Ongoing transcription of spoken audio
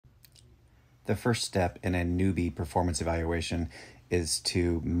The first step in a Neubie performance evaluation is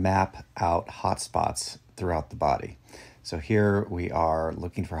to map out hotspots throughout the body. So here we are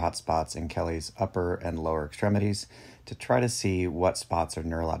looking for hotspots in Kelly's upper and lower extremities to try to see what spots are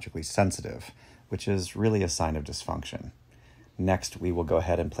neurologically sensitive, which is really a sign of dysfunction. Next, we will go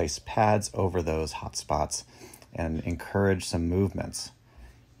ahead and place pads over those hotspots and encourage some movements.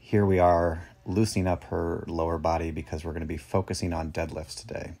 Here we are loosening up her lower body because we're going to be focusing on deadlifts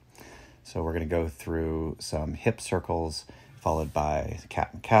today. So we're going to go through some hip circles, followed by cat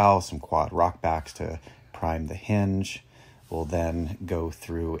and cow, some quad rock backs to prime the hinge. We'll then go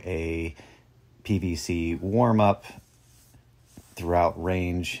through a PVC warm-up throughout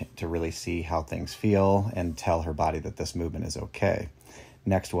range to really see how things feel and tell her body that this movement is okay.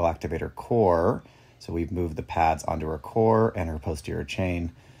 Next, we'll activate her core. So we've moved the pads onto her core and her posterior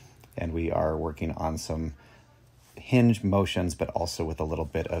chain, and we are working on some hinge motions, but also with a little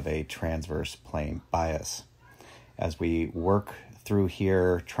bit of a transverse plane bias. As we work through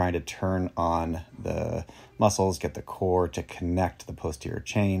here, trying to turn on the muscles, get the core to connect the posterior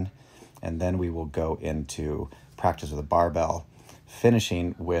chain, and then we will go into practice with a barbell,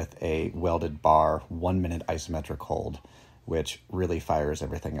 finishing with a welded bar 1 minute isometric hold, which really fires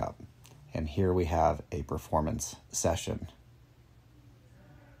everything up. And here we have a performance session.